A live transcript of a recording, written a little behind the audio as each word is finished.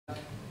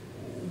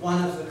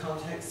one of the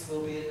contexts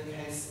will be in the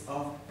case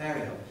of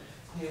burial.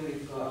 Here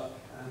we've got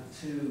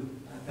two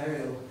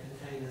burial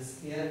containers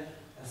here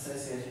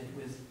associated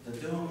with the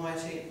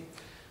miny'tji,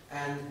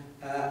 and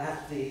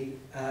at the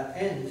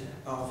end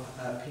of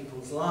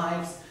people's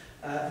lives,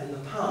 in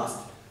the past,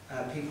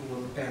 people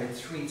were buried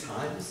 3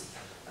 times.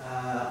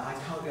 I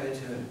can't go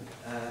into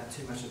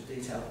too much of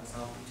detail because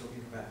I'll be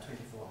talking for about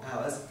 24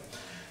 hours.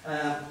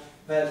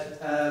 But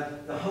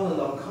the whole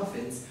long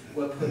coffins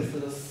were put for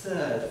the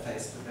 3rd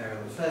phase of the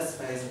burial. The first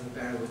phase of the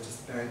burial was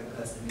just burying the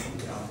person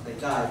immediately after they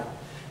died.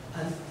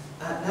 And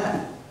at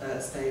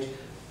that stage,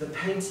 the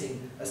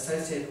painting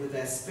associated with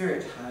their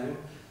spirit home,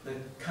 the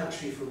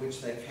country from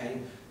which they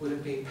came, would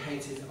have been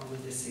painted on the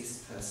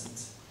deceased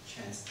person's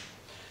chest.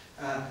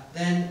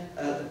 Then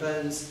the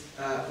bones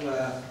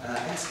were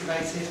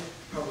excavated,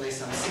 probably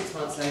some 6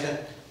 months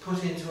later,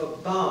 put into a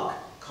bark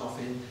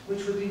coffin,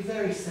 which would be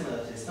very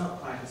similar to this, not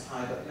quite as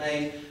high, but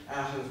made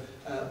out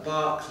of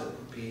bark that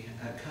would be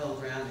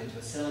curled round into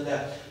a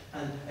cylinder.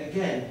 And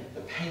again,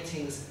 the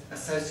paintings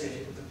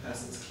associated with the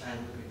person's clan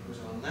would be put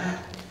on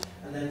that.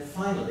 And then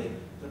finally,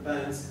 the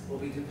bones will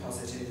be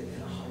deposited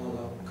in a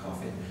hollow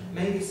coffin,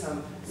 maybe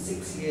some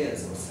 6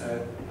 years or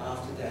so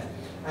after death.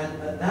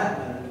 And at that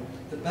moment,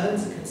 the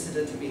bones are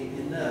considered to be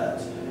inert.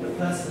 The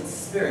person's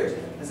spirit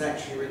has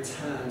actually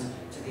returned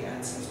to the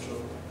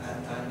ancestral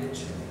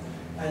dimension.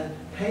 And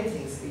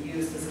paintings are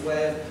used as a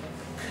way of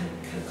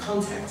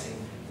contacting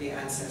the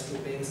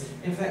ancestral beings,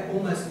 in fact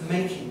almost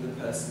making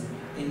the person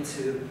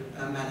into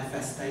a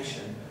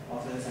manifestation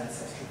of those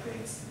ancestral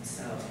beings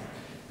themselves.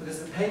 Because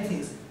the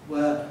paintings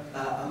were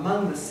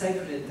among the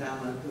sacred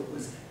endowment that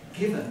was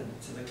given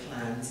to the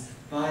clans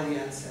by the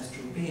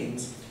ancestral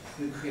beings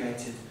who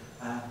created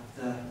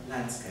the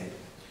landscape.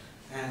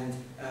 And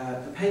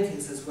the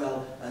paintings, as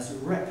well as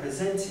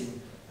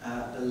representing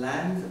the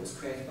land that was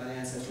created by the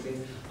ancestral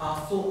beings, are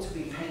thought to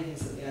be paintings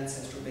that the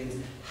ancestral beings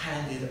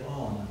handed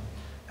on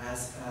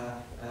as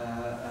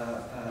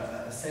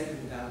a sacred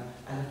endowment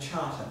and a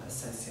charter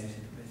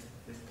associated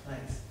with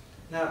place.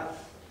 Now,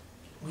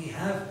 we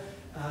have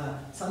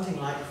something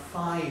like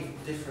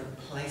 5 different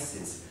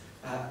places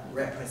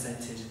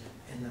represented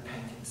in the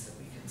paintings that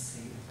we can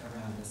see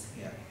around us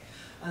here.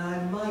 And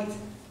I might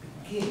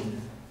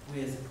begin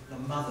with the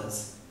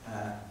mother's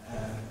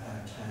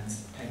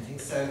clan's painting.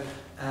 So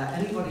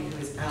anybody who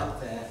is out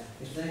there,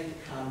 if they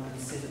come and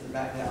sit at the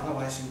back there,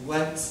 otherwise you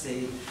won't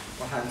see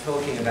what I'm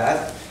talking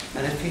about.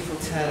 And if people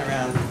turn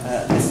around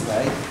this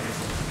way,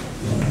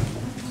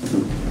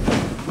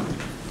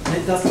 and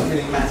it doesn't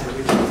really matter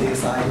which of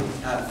these I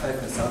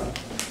focus on.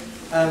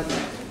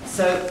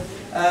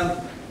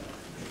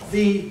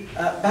 The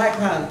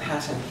background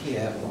pattern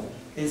here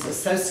is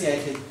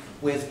associated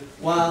with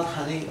wild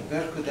honey,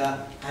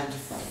 berkuda, and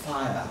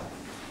fire.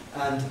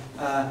 And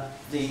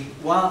the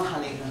wild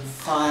honey and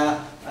fire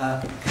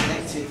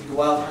connected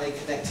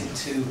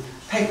to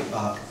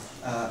paperbark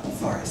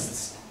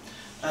forests.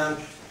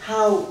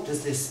 How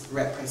does this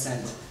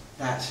represent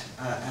that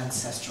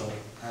ancestral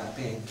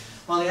being?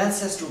 Well, the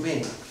ancestral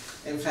being,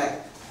 in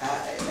fact,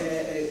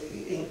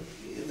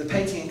 the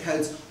painting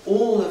encodes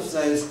all of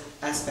those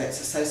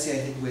aspects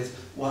associated with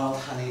wild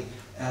honey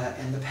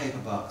in the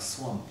paperbark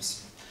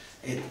swamps.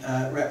 It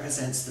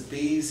represents the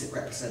bees, it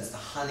represents the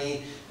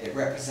honey, it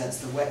represents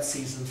the wet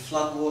season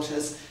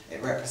floodwaters,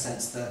 it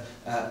represents the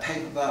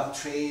paperbark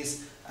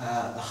trees,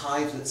 the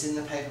hive that's in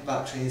the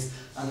paperbark trees,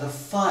 and the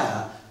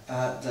fire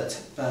that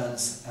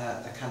burns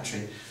the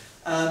country.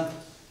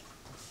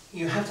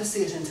 You have to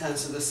see it in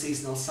terms of the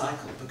seasonal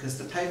cycle, because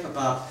the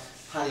paperbark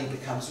honey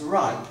becomes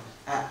ripe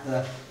at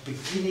the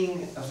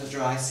beginning of the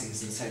dry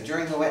season. So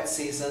during the wet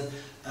season,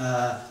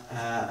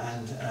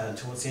 and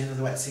towards the end of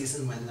the wet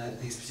season, when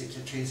these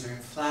particular trees are in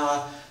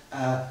flower,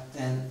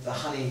 then the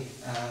honey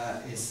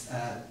is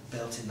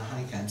built in the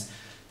honeycombs.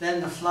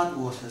 Then the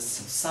floodwaters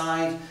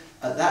subside.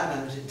 At that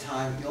moment in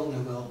time,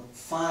 Yolngu will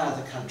fire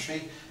the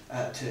country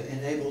to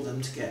enable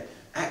them to get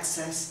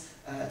access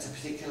to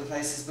particular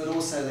places, but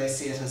also they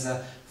see it as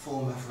a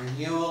form of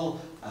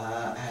renewal,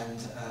 and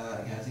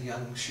the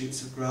young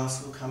shoots of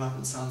grass will come up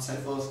and so on and so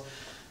forth.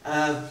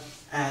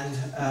 And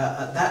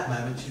at that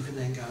moment you can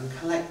then go and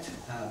collect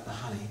the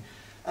honey.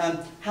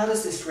 How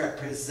does this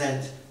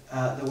represent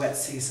the wet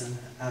season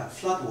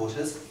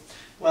floodwaters?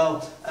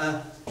 Well,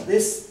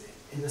 this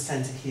in the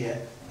centre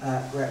here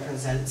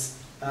represents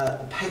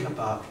the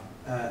paperbark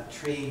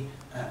tree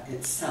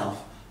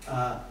itself.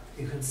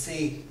 You can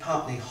see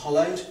partly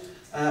hollowed,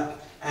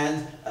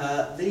 and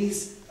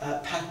these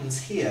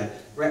patterns here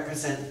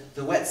represent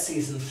the wet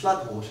season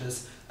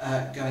floodwaters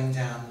going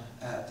down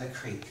the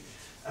creek.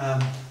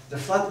 The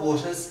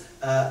floodwaters,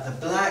 the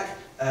black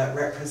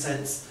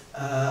represents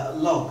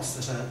logs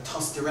that are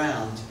tossed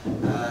around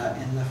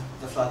in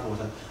the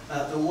floodwater.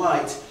 The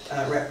white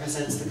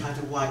represents the kind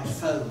of white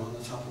foam on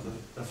the top of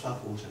the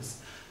floodwaters.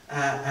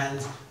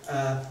 And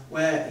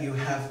where you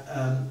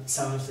have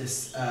some of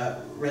this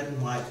red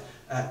and white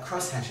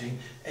cross-hatching,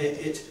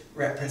 it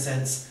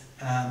represents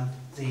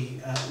the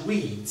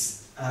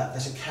weeds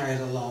that are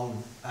carried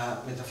along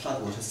with the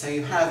floodwaters. So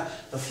you have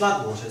the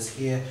floodwaters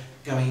here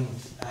going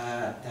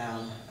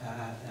down